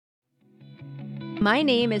My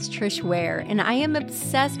name is Trish Ware, and I am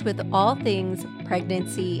obsessed with all things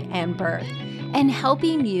pregnancy and birth, and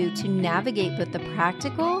helping you to navigate both the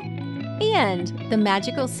practical and the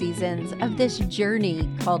magical seasons of this journey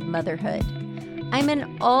called motherhood. I'm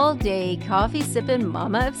an all-day coffee-sipping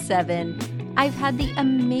mama of 7. I've had the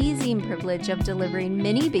amazing privilege of delivering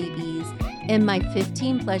many babies in my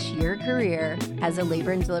 15-plus year career as a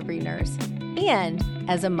labor and delivery nurse and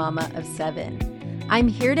as a mama of 7. I'm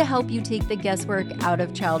here to help you take the guesswork out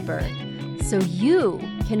of childbirth so you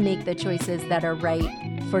can make the choices that are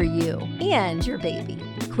right for you and your baby.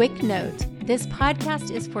 Quick note, this podcast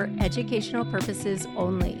is for educational purposes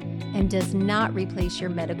only and does not replace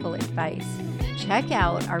your medical advice. Check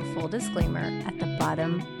out our full disclaimer at the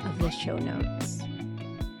bottom of the show notes.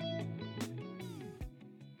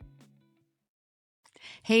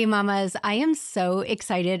 Hey mamas, I am so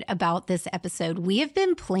excited about this episode. We have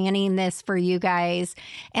been planning this for you guys,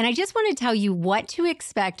 and I just want to tell you what to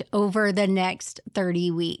expect over the next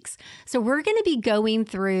 30 weeks. So we're going to be going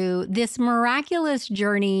through this miraculous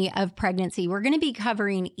journey of pregnancy. We're going to be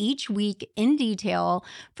covering each week in detail,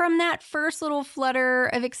 from that first little flutter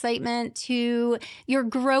of excitement to your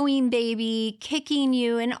growing baby kicking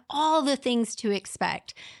you and all the things to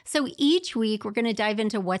expect. So each week we're going to dive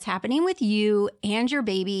into what's happening with you and your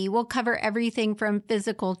baby. We'll cover everything from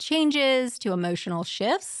physical changes to emotional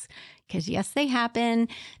shifts, because yes, they happen,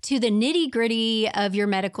 to the nitty-gritty of your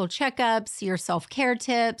medical checkups, your self-care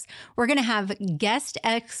tips. We're going to have guest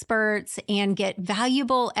experts and get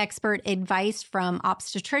valuable expert advice from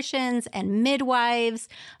obstetricians and midwives,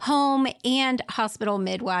 home and hospital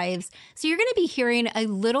midwives. So you're going to be hearing a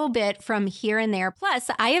little bit from here and there. Plus,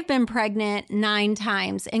 I have been pregnant 9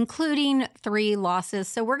 times, including 3 losses.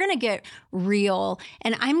 So we're going to get real,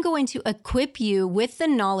 and I'm going to equip you with the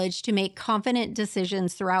knowledge to make confident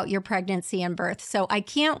decisions throughout your pregnancy and birth. So I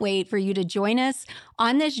can't wait for you to join us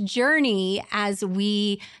on this journey as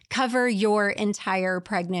we cover your entire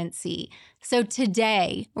pregnancy. So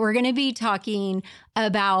today we're going to be talking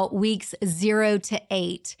about weeks 0 to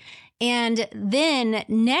 8. And then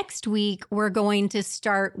next week, we're going to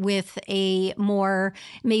start with a more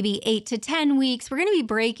maybe 8 to 10 weeks. We're going to be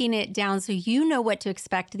breaking it down so you know what to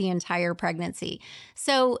expect the entire pregnancy.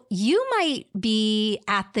 So you might be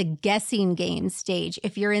at the guessing game stage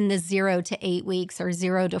if you're in the 0 to 8 weeks or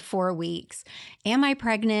 0 to 4 weeks. Am I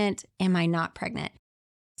pregnant? Am I not pregnant?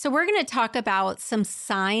 So we're going to talk about some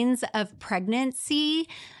signs of pregnancy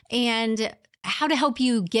and how to help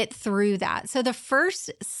you get through that. So the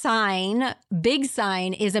first sign, big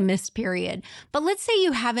sign, is a missed period. But let's say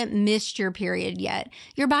you haven't missed your period yet.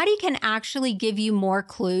 Your body can actually give you more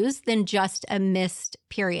clues than just a missed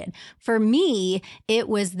period. For me, it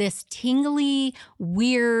was this tingly,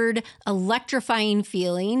 weird, electrifying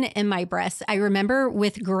feeling in my breasts. I remember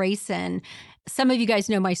with Grayson, some of you guys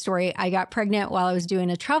know my story. I got pregnant while I was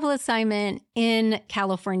doing a travel assignment in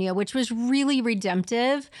California, which was really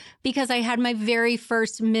redemptive because I had my very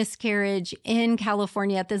first miscarriage in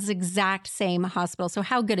California at this exact same hospital. So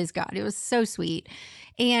how good is God? It was so sweet.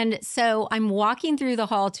 And so I'm walking through the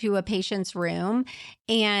hall to a patient's room,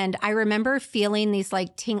 and I remember feeling these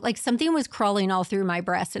like something was crawling all through my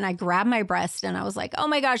breast, and I grabbed my breast and I was like, oh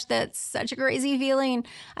my gosh, that's such a crazy feeling.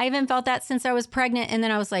 I haven't felt that since I was pregnant. And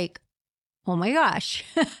then I was like, oh my gosh.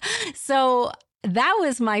 So that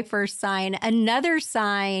was my first sign. Another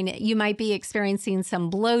sign, you might be experiencing some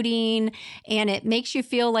bloating and it makes you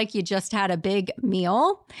feel like you just had a big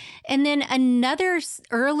meal. And then another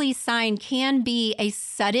early sign can be a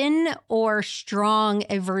sudden or strong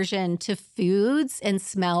aversion to foods and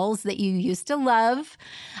smells that you used to love.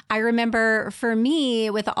 I remember for me,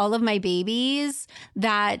 with all of my babies,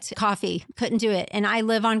 that coffee, couldn't do it. And I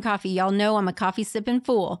live on coffee. Y'all know I'm a coffee sipping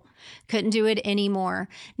fool. Couldn't do it anymore.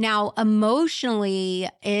 Now, emotionally,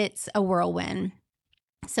 it's a whirlwind.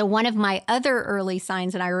 So one of my other early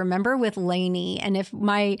signs, and I remember with Lainey, and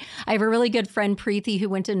I have a really good friend, Preeti, who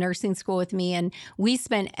went to nursing school with me, and we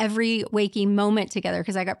spent every waking moment together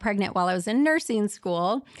because I got pregnant while I was in nursing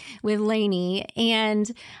school with Lainey.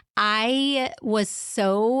 And I was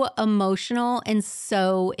so emotional and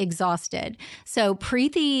so exhausted. So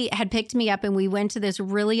Preeti had picked me up and we went to this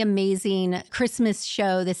really amazing Christmas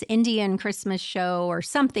show, this Indian Christmas show or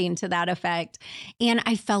something to that effect. And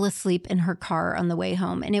I fell asleep in her car on the way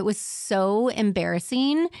home. And it was so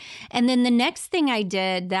embarrassing. And then the next thing I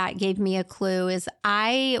did that gave me a clue is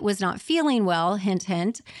I was not feeling well, hint,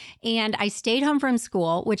 hint. And I stayed home from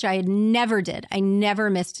school, which I never did. I never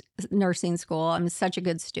missed nursing school. I'm such a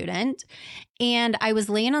good student. And I was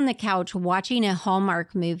laying on the couch watching a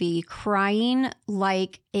Hallmark movie, crying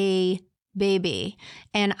like a baby.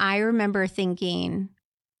 And I remember thinking,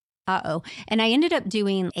 And I ended up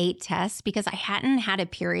doing 8 tests because I hadn't had a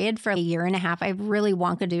period for a year and a half. I have really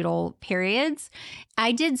wonkadoodle periods.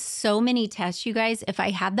 I did so many tests, you guys. If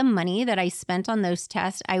I had the money that I spent on those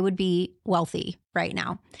tests, I would be wealthy right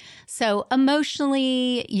now. So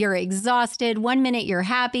emotionally, you're exhausted. 1 minute you're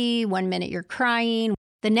happy, 1 minute you're crying.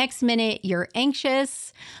 The next minute, you're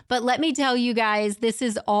anxious. But let me tell you guys, this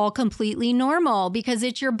is all completely normal because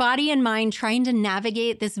it's your body and mind trying to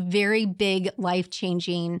navigate this very big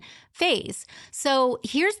life-changing phase. So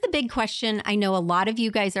here's the big question I know a lot of you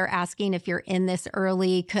guys are asking if you're in this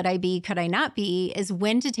early, could I be, could I not be, is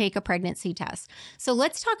when to take a pregnancy test. So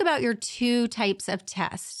let's talk about your 2 types of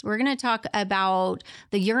tests. We're going to talk about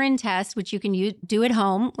the urine test, which you can do at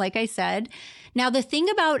home, like I said. Now, the thing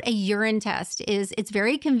about a urine test is it's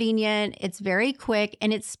very convenient, it's very quick,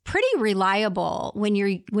 and it's pretty reliable when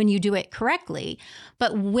you do it correctly.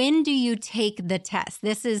 But when do you take the test?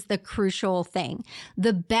 This is the crucial thing.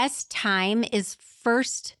 The best time is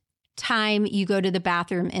first time you go to the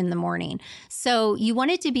bathroom in the morning. So you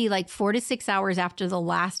want it to be like 4 to 6 hours after the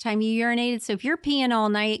last time you urinated. So if you're peeing all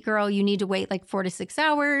night, girl, you need to wait like 4 to 6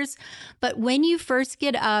 hours. But when you first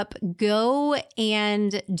get up, go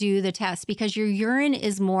and do the test because your urine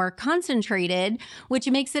is more concentrated, which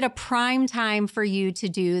makes it a prime time for you to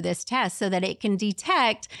do this test so that it can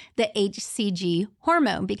detect the HCG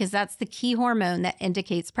hormone because that's the key hormone that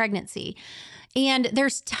indicates pregnancy. And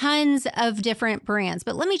there's tons of different brands,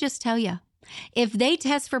 but let me just tell you, if they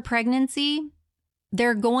test for pregnancy,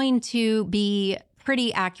 they're going to be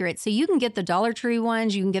pretty accurate. So you can get the Dollar Tree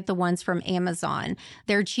ones, you can get the ones from Amazon.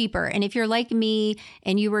 They're cheaper. And if you're like me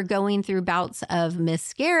and you were going through bouts of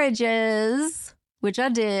miscarriages, which I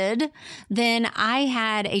did, then I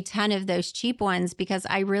had a ton of those cheap ones because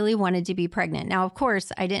I really wanted to be pregnant. Now, of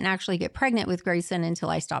course, I didn't actually get pregnant with Grayson until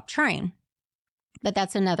I stopped trying. But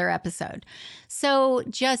that's another episode. So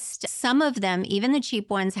just some of them, even the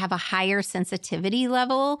cheap ones, have a higher sensitivity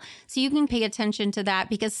level. So you can pay attention to that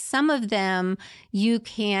because some of them you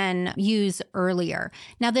can use earlier.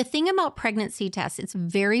 Now, the thing about pregnancy tests, it's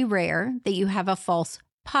very rare that you have a false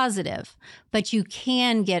positive, but you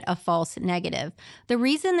can get a false negative. The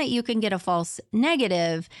reason that you can get a false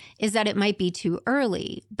negative is that it might be too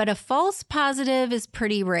early, but a false positive is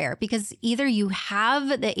pretty rare because either you have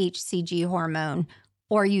the HCG hormone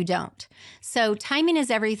or you don't. So timing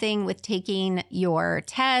is everything with taking your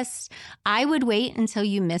test. I would wait until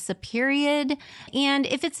you miss a period. And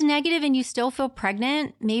if it's negative and you still feel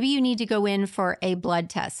pregnant, maybe you need to go in for a blood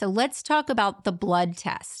test. So let's talk about the blood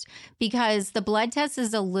test because the blood test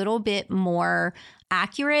is a little bit more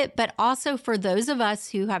accurate, but also for those of us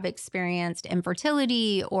who have experienced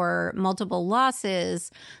infertility or multiple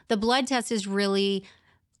losses, the blood test is really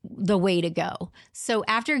the way to go. So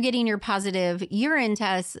after getting your positive urine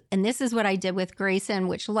test, and this is what I did with Grayson,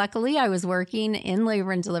 which luckily I was working in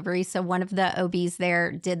labor and delivery. So one of the OBs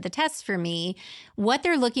there did the test for me. What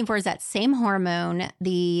they're looking for is that same hormone,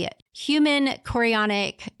 the human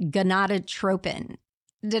chorionic gonadotropin.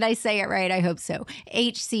 Did I say it right? I hope so.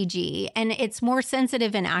 HCG. And it's more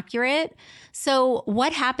sensitive and accurate. So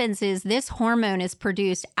what happens is this hormone is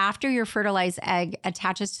produced after your fertilized egg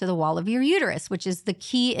attaches to the wall of your uterus, which is the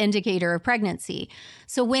key indicator of pregnancy.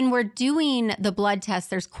 So when we're doing the blood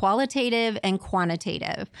test, there's qualitative and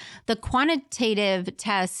quantitative. The quantitative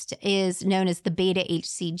test is known as the beta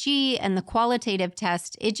HCG, and the qualitative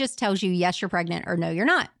test, it just tells you, yes, you're pregnant or no, you're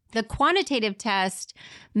not. The quantitative test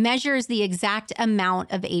measures the exact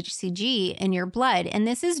amount of HCG in your blood. And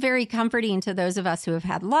this is very comforting to those of us who have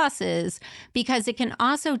had losses because it can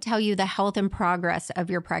also tell you the health and progress of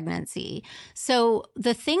your pregnancy. So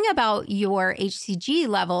the thing about your HCG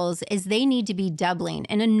levels is they need to be doubling.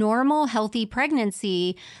 In a normal, healthy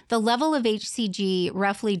pregnancy, the level of HCG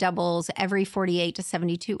roughly doubles every 48 to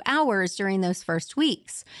 72 hours during those first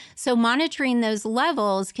weeks. So monitoring those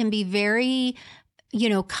levels can be very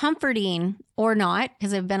comforting or not,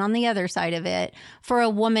 because I've been on the other side of it, for a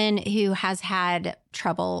woman who has had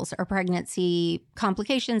troubles or pregnancy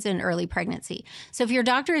complications in early pregnancy. So if your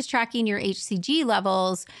doctor is tracking your HCG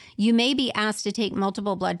levels, you may be asked to take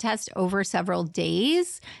multiple blood tests over several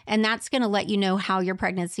days, and that's going to let you know how your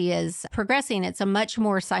pregnancy is progressing. It's a much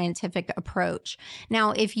more scientific approach.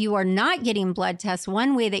 Now, if you are not getting blood tests,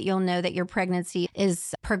 one way that you'll know that your pregnancy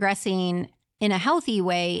is progressing in a healthy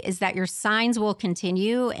way is that your signs will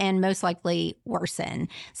continue and most likely worsen.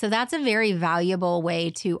 So that's a very valuable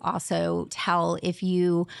way to also tell if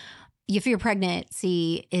your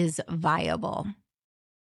pregnancy is viable.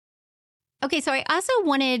 Okay, so I also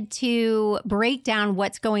wanted to break down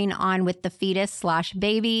what's going on with the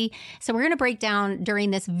fetus/baby. So we're going to break down during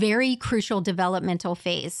this very crucial developmental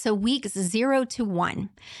phase. So weeks 0 to 1.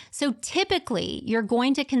 So typically you're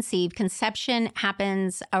going to conceive. Conception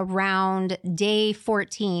happens around day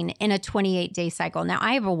 14 in a 28-day cycle. Now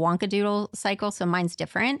I have a wonkadoodle cycle, so mine's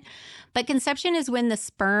different. But conception is when the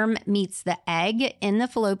sperm meets the egg in the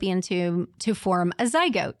fallopian tube to form a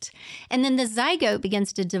zygote. And then the zygote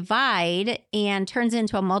begins to divide and turns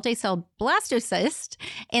into a multicell blastocyst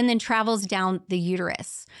and then travels down the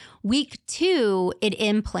uterus. Week 2, it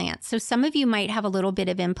implants. So some of you might have a little bit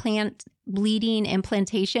of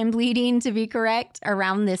implantation bleeding to be correct,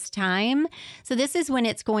 around this time. So this is when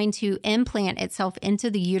it's going to implant itself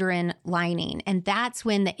into the uterine lining. And that's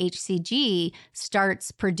when the HCG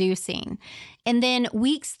starts producing. And then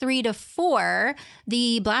weeks 3 to 4,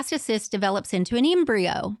 the blastocyst develops into an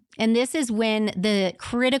embryo. And this is when the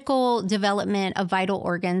critical development of vital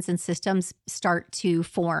organs and systems start to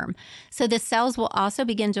form. So the cells will also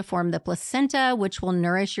begin to form the placenta, which will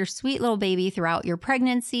nourish your sweet little baby throughout your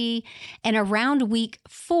pregnancy. And around week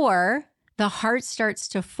 4, the heart starts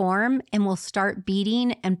to form and will start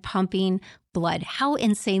beating and pumping blood. How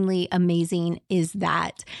insanely amazing is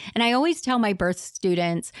that? And I always tell my birth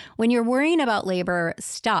students, when you're worrying about labor,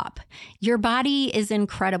 stop. Your body is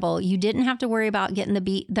incredible. You didn't have to worry about getting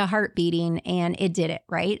the heart beating, and it did it,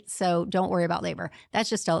 right? So don't worry about labor. That's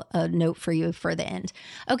just a note for you for the end.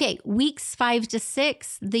 Okay, weeks 5 to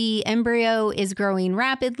 6, the embryo is growing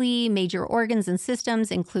rapidly. Major organs and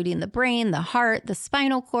systems, including the brain, the heart, the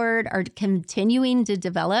spinal cord, are continuing to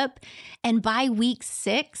develop. And by week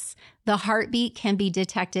 6, the heartbeat can be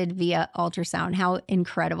detected via ultrasound. How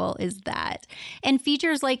incredible is that? And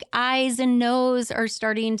features like eyes and nose are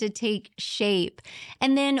starting to take shape.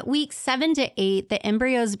 And then weeks 7 to 8, the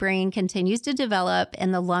embryo's brain continues to develop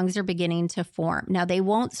and the lungs are beginning to form. Now, they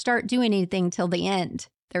won't start doing anything till the end.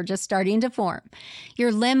 They're just starting to form.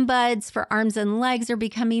 Your limb buds for arms and legs are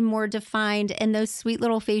becoming more defined, and those sweet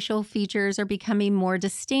little facial features are becoming more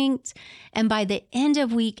distinct. And by the end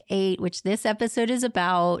of week 8, which this episode is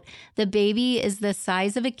about, the baby is the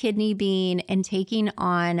size of a kidney bean and taking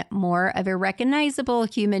on more of a recognizable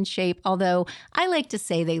human shape, although I like to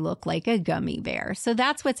say they look like a gummy bear. So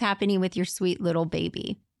that's what's happening with your sweet little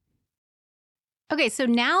baby. Okay, so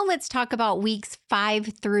now let's talk about weeks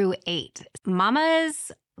 5 through 8.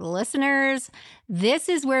 Mamas, listeners, this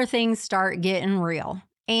is where things start getting real.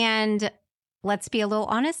 And let's be a little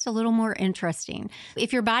honest, a little more interesting.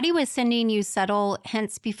 If your body was sending you subtle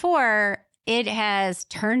hints before, it has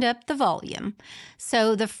turned up the volume.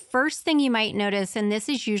 So the first thing you might notice, and this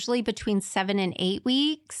is usually between 7 and 8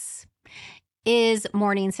 weeks, is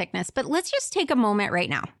morning sickness. But let's just take a moment right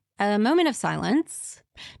now, a moment of silence,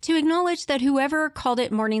 to acknowledge that whoever called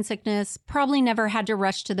it morning sickness probably never had to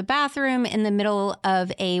rush to the bathroom in the middle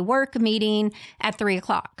of a work meeting at 3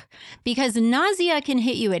 o'clock, because nausea can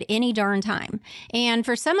hit you at any darn time. And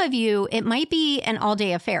for some of you, it might be an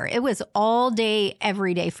all-day affair. It was all day,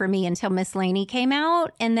 every day for me until Miss Laney came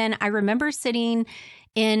out. And then I remember sitting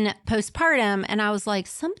in postpartum and I was like,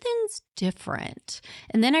 something's different.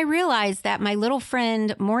 And then I realized that my little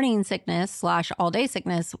friend morning sickness / all day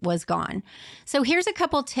sickness was gone. So here's a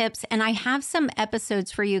couple tips. And I have some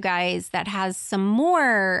episodes for you guys that has some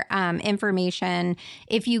more information.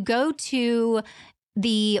 If you go to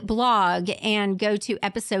the blog and go to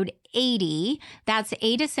episode 80, that's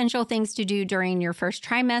 8 essential things to do during your first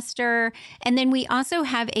trimester. And then we also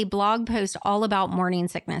have a blog post all about morning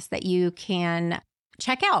sickness that you can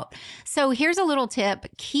check out. So here's a little tip.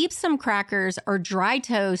 Keep some crackers or dry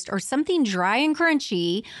toast or something dry and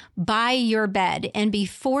crunchy by your bed. And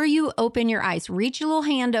before you open your eyes, reach a little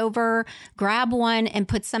hand over, grab one and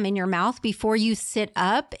put some in your mouth before you sit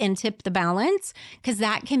up and tip the balance, because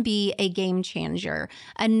that can be a game changer.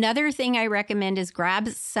 Another thing I recommend is grab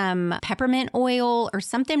some peppermint oil or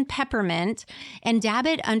something peppermint and dab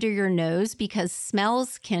it under your nose, because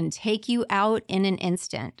smells can take you out in an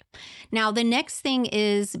instant. Now, the next thing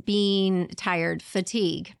is being tired,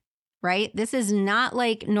 fatigue, right? This is not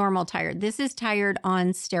like normal tired. This is tired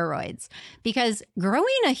on steroids, because growing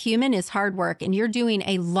a human is hard work and you're doing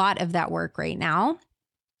a lot of that work right now.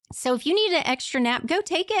 So if you need an extra nap, go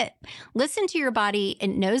take it. Listen to your body. It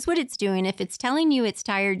knows what it's doing. If it's telling you it's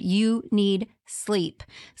tired, you need sleep.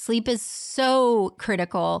 Sleep is so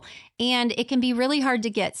critical and it can be really hard to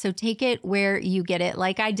get. So take it where you get it,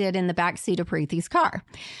 like I did in the backseat of Preethi's car.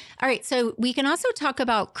 All right. So we can also talk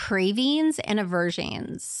about cravings and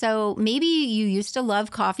aversions. So maybe you used to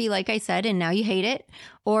love coffee, like I said, and now you hate it.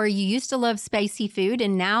 Or you used to love spicy food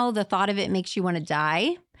and now the thought of it makes you want to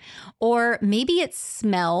die. Or maybe it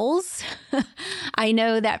smells. I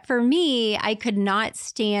know that for me, I could not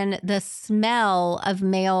stand the smell of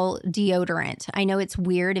male deodorant. I know it's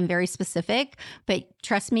weird and very specific, but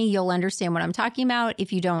trust me, you'll understand what I'm talking about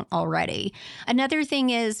if you don't already. Another thing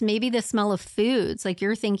is maybe the smell of foods. Like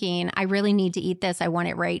you're thinking, I really need to eat this. I want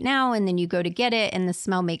it right now. And then you go to get it and the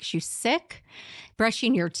smell makes you sick.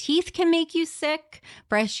 Brushing your teeth can make you sick.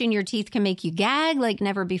 Brushing your teeth can make you gag like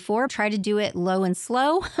never before. Try to do it low and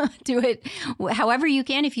slow. Do it however you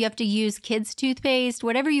can. If you have to use kids' toothpaste,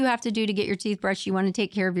 whatever you have to do to get your teeth brushed, you want to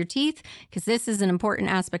take care of your teeth because this is an important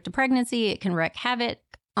aspect of pregnancy. It can wreak havoc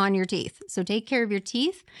on your teeth. So take care of your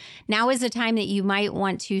teeth. Now is a time that you might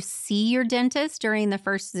want to see your dentist during the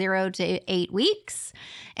first 0 to 8 weeks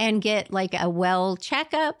and get like a well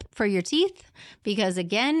checkup for your teeth because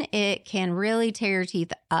again, it can really tear your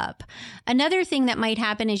teeth up. Another thing that might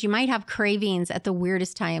happen is you might have cravings at the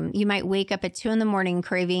weirdest time. You might wake up at 2 a.m.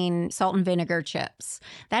 craving salt and vinegar chips.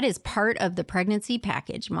 That is part of the pregnancy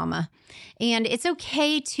package, mama. And it's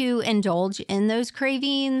okay to indulge in those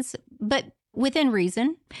cravings, but within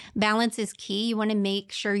reason. Balance is key. You want to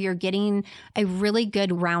make sure you're getting a really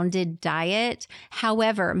good rounded diet.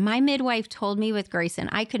 However, my midwife told me with Grayson,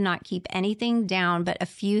 I could not keep anything down but a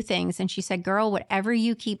few things. And she said, girl, whatever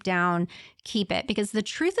you keep down, keep it. Because the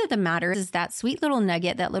truth of the matter is that sweet little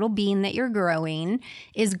nugget, that little bean that you're growing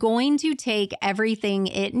is going to take everything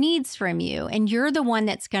it needs from you. And you're the one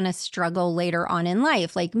that's going to struggle later on in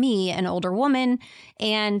life, like me, an older woman.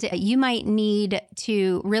 And you might need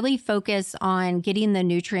to really focus on getting the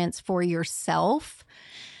nutrients for yourself.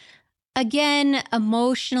 Again,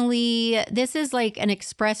 emotionally, this is like an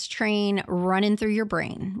express train running through your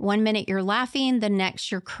brain. 1 minute you're laughing, the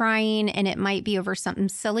next you're crying, and it might be over something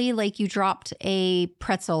silly like you dropped a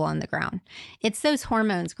pretzel on the ground. It's those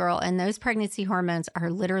hormones, girl, and those pregnancy hormones are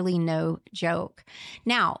literally no joke.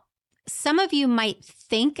 Now, some of you might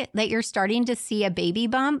think that you're starting to see a baby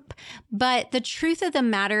bump, but the truth of the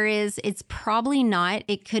matter is it's probably not.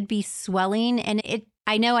 It could be swelling, and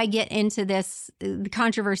I know I get into this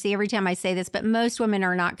controversy every time I say this, but most women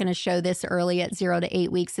are not going to show this early at 0 to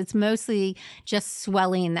 8 weeks. It's mostly just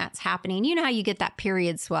swelling that's happening. You know how you get that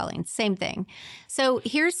period swelling, same thing. So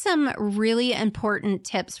here's some really important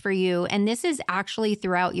tips for you. And this is actually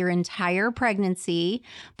throughout your entire pregnancy.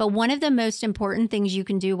 But one of the most important things you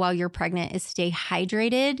can do while you're pregnant is stay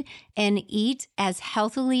hydrated and eat as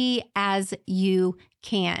healthily as you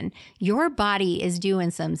can. Your body is doing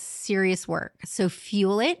some serious work, so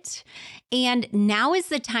fuel it. And now is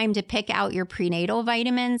the time to pick out your prenatal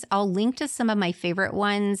vitamins. I'll link to some of my favorite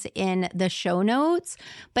ones in the show notes,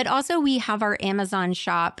 but also we have our Amazon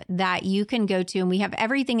shop that you can go to, and we have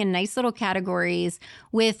everything in nice little categories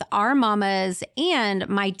with our mamas and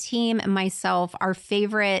my team and myself, our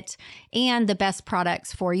favorite and the best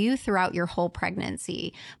products for you throughout your whole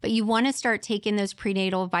pregnancy. But you want to start taking those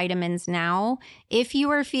prenatal vitamins now. If you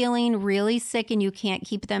are feeling really sick and you can't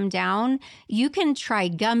keep them down, you can try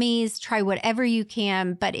gummies, try whatever you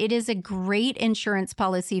can, but it is a great insurance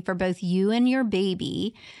policy for both you and your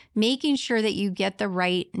baby, making sure that you get the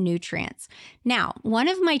right nutrients. Now, one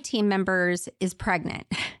of my team members is pregnant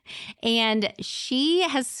and she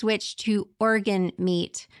has switched to organ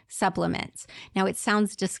meat supplements. Now, it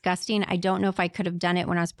sounds disgusting. I don't know if I could have done it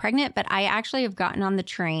when I was pregnant, but I actually have gotten on the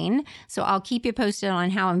train. So I'll keep you posted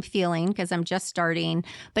on how I'm feeling because I'm just starting,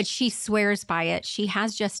 but she swears by it. She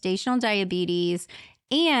has gestational diabetes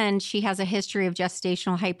and she has a history of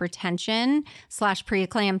gestational hypertension /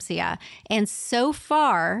 preeclampsia. And so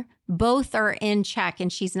far, both are in check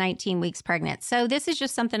and she's 19 weeks pregnant. So this is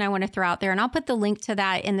just something I want to throw out there. And I'll put the link to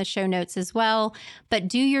that in the show notes as well. But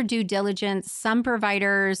do your due diligence. Some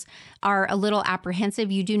providers are a little apprehensive.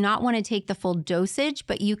 You do not want to take the full dosage,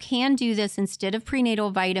 but you can do this instead of prenatal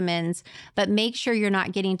vitamins. But make sure you're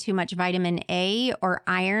not getting too much vitamin A or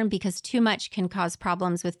iron because too much can cause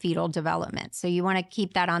problems with fetal development. So you want to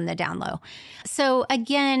keep that on the down low. So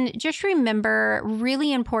again, just remember,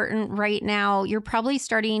 really important right now, you're probably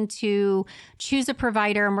starting to choose a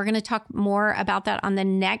provider. And we're going to talk more about that on the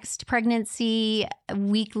next pregnancy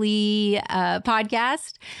weekly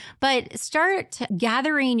podcast. But start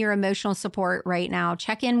gathering your emotional support right now.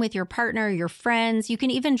 Check in with your partner, your friends. You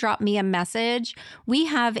can even drop me a message. We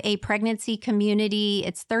have a pregnancy community.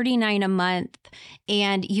 It's $39 a month.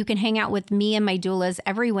 And you can hang out with me and my doulas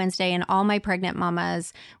every Wednesday and all my pregnant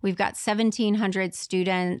mamas. We've got 1,700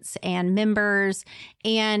 students and members.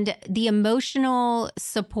 And the emotional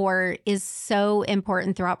support is so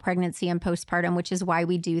important throughout pregnancy and postpartum, which is why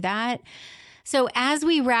we do that. So as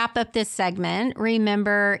we wrap up this segment,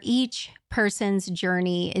 remember each person's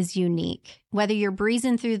journey is unique. Whether you're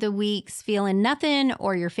breezing through the weeks, feeling nothing,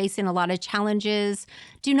 or you're facing a lot of challenges,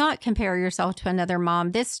 do not compare yourself to another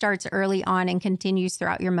mom. This starts early on and continues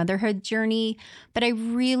throughout your motherhood journey. But I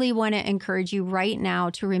really want to encourage you right now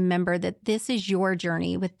to remember that this is your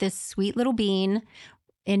journey with this sweet little being.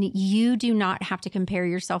 And you do not have to compare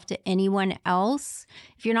yourself to anyone else.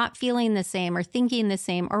 If you're not feeling the same or thinking the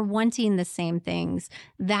same or wanting the same things,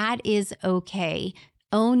 that is okay.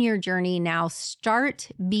 Own your journey now. Start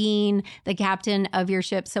being the captain of your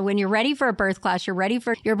ship. So when you're ready for a birth class, you're ready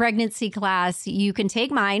for your pregnancy class, you can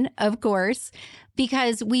take mine, of course,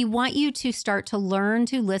 because we want you to start to learn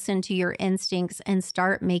to listen to your instincts and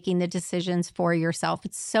start making the decisions for yourself.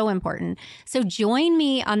 It's so important. So join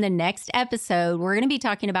me on the next episode. We're going to be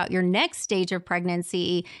talking about your next stage of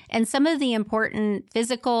pregnancy and some of the important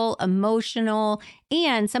physical, emotional,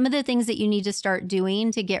 and some of the things that you need to start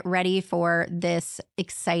doing to get ready for this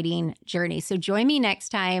exciting journey. So join me next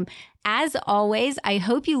time. As always, I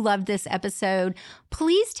hope you loved this episode.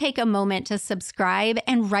 Please take a moment to subscribe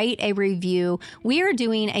and write a review. We are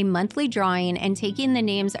doing a monthly drawing and taking the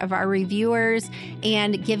names of our reviewers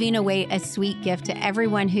and giving away a sweet gift to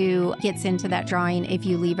everyone who gets into that drawing if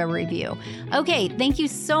you leave a review. Okay, thank you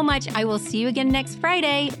so much. I will see you again next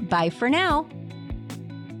Friday. Bye for now.